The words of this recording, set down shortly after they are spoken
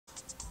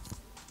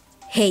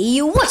Hey,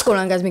 what's going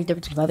on, guys?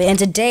 And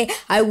today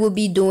I will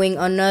be doing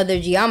another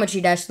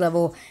Geometry Dash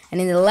level. And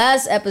in the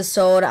last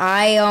episode,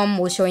 I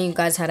was showing you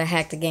guys how to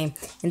hack the game.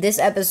 And this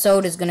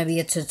episode is gonna be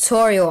a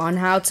tutorial on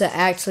how to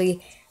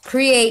actually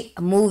create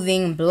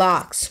moving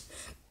blocks.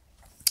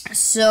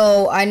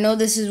 So I know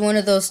this is one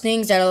of those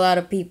things that a lot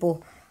of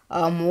people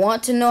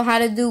want to know how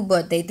to do,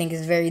 but they think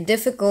it's very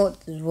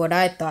difficult. Is what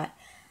I thought.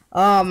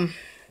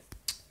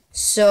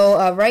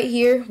 So right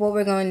here, what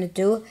we're going to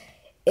do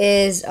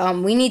is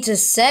we need to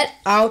set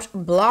out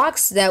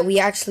blocks that we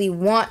actually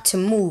want to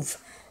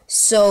move.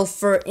 So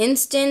for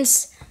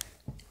instance,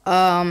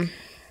 so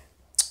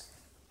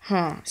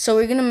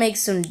we're gonna make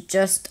some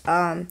just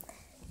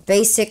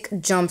basic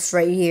jumps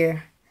right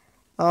here.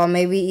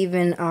 Maybe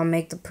even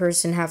make the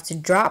person have to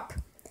drop.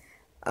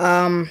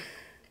 So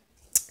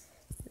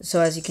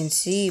as you can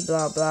see,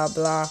 blah blah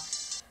blah.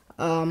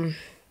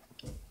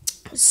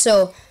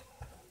 So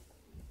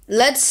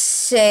let's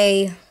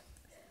say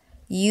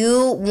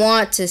you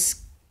want to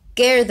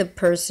scare the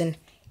person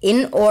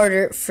in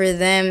order for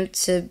them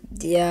to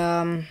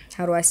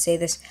how do I say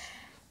this?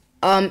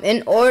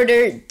 In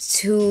order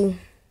to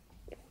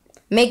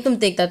make them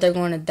think that they're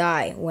going to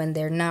die when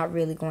they're not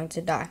really going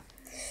to die.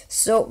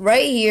 So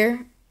right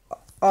here,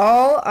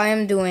 all I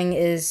am doing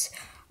is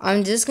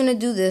I'm just gonna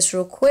do this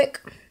real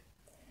quick,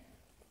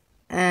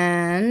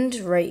 and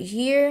right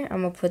here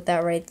I'm gonna put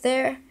that right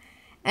there,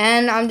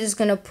 and I'm just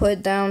gonna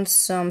put down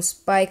some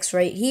spikes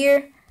right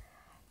here.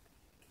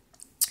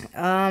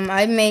 I'm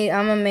not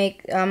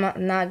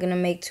gonna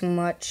make too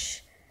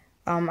much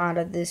out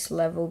of this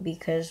level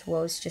because,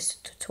 well, it's just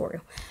a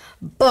tutorial.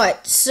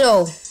 But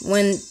so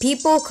when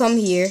people come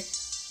here,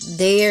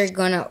 they are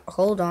gonna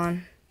hold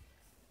on.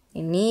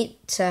 You need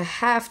to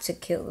have to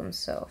kill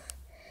themselves.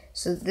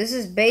 So this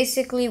is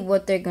basically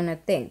what they're gonna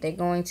think. They're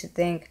going to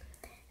think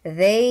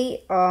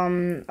they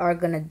are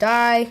gonna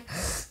die,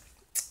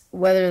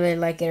 whether they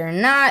like it or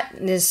not.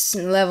 This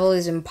level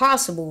is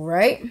impossible,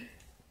 right?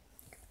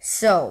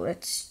 So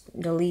let's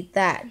delete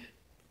that,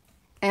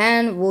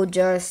 and we'll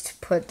just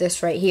put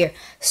this right here.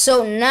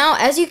 So now,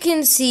 as you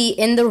can see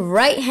in the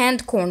right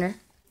hand corner,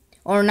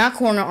 or not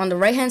corner, on the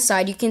right hand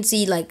side, you can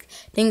see like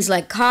things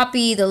like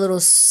copy, the little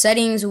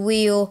settings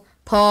wheel,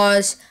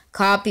 pause,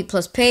 copy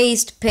plus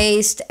paste,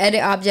 paste,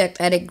 edit object,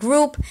 edit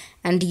group,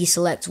 and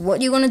deselect. What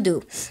you want to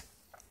do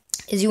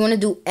is you want to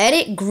do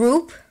edit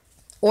group,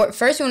 or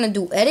first you want to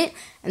do edit,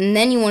 and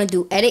then you want to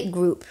do edit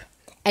group.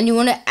 And you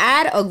want to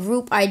add a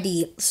group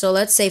ID. So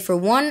let's say for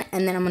one,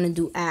 and then I'm going to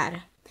do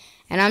add.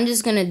 And I'm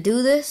just going to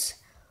do this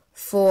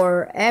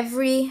for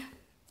every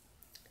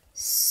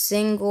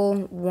single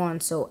one.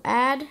 So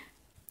add,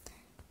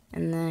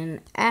 and then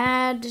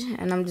add,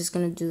 and I'm just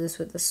going to do this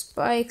with the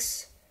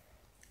spikes.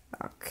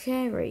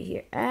 Okay, right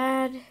here,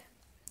 add.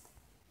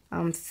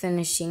 I'm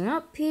finishing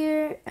up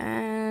here,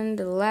 and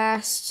the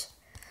last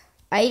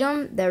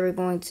item that we're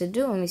going to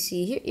do, let me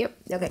see here. Yep,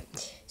 okay.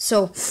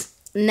 So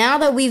now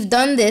that we've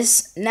done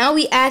this, now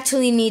we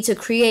actually need to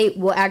create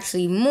what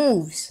actually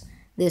moves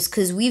this,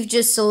 because we've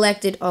just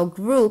selected a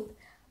group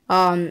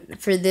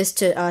for this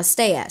to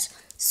stay as.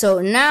 So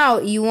now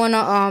you want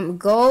to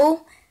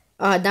go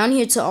down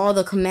here to all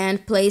the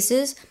command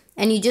places,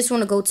 and you just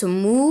want to go to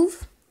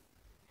move,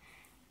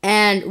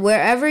 and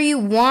wherever you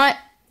want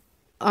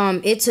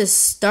it to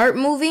start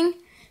moving,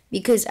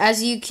 because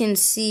as you can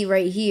see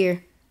right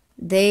here,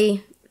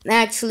 they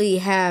actually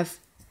have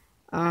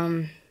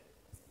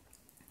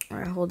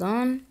alright, hold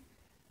on.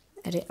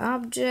 Edit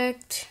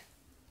object.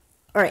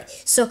 Alright,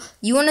 so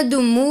you want to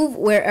do move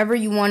wherever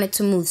you want it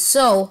to move.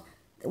 So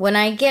when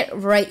I get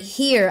right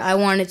here, I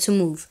want it to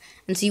move.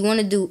 And so you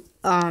want to do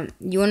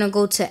you want to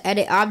go to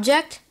edit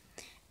object,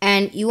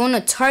 and you want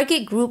to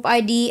target group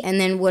ID, and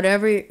then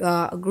whatever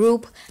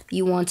group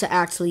you want to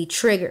actually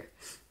trigger.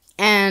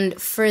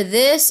 And for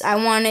this, I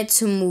want it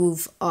to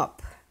move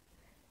up.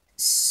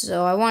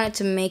 So I want it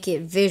to make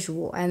it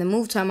visual, and the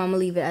move time, I'm gonna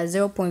leave it at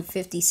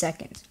 0.50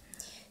 seconds.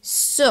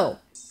 So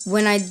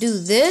when I do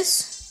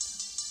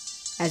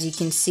this, as you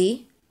can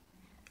see,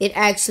 it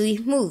actually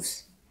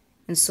moves.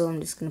 And so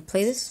I'm just gonna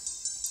play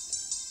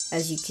this.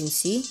 As you can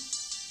see,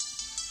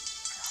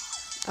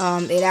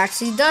 it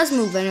actually does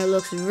move, and it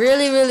looks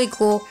really, really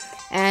cool.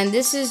 And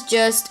this is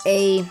just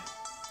a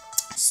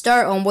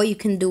start on what you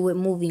can do with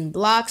moving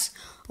blocks.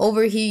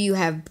 Over here you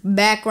have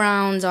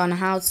backgrounds on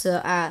how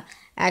to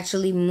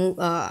actually move,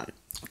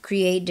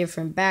 create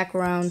different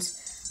backgrounds.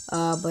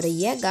 But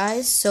yeah,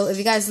 guys, so if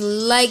you guys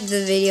like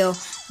the video,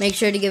 make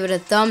sure to give it a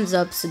thumbs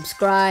up,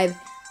 subscribe,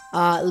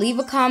 leave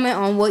a comment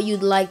on what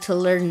you'd like to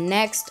learn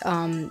next,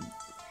 and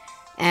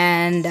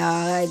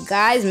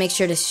guys, make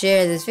sure to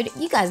share this video.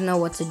 You guys know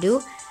what to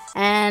do.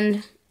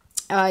 And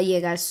yeah,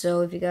 guys,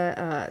 so if you got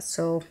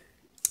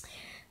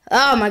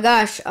oh my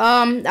gosh,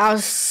 I'll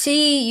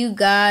see you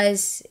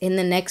guys in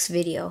the next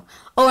video.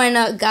 Oh,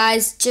 and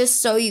guys,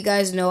 just so you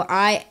guys know,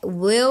 I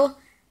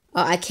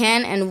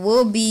can and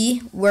will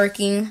be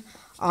working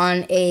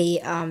on a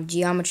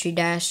Geometry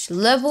Dash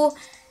level.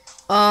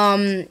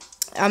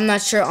 I'm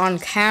not sure on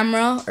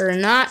camera or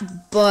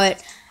not,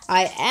 but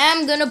I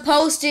am gonna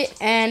post it,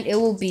 and it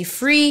will be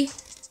free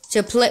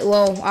to play.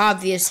 Well,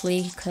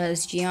 obviously,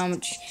 because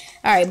geometry.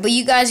 Alright, but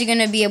you guys are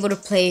gonna be able to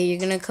play. You're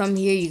gonna come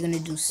here, you're gonna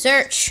do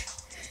search,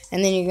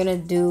 and then you're gonna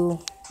do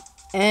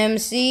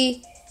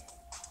MC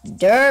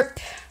derp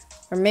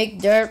or make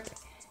derp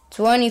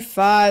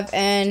 25,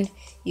 and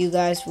you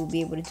guys will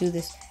be able to do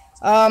this.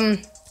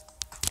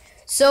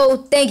 So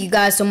thank you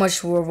guys so much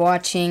for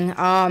watching.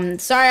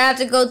 Sorry I have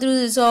to go through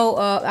this whole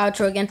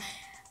outro again.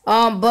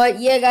 But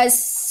yeah, guys,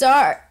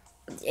 sorry.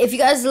 If you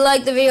guys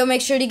like the video,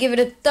 make sure to give it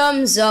a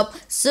thumbs up,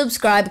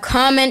 subscribe,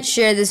 comment,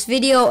 share this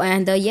video,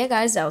 and yeah,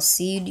 guys, I'll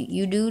see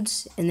you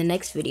dudes in the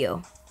next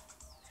video.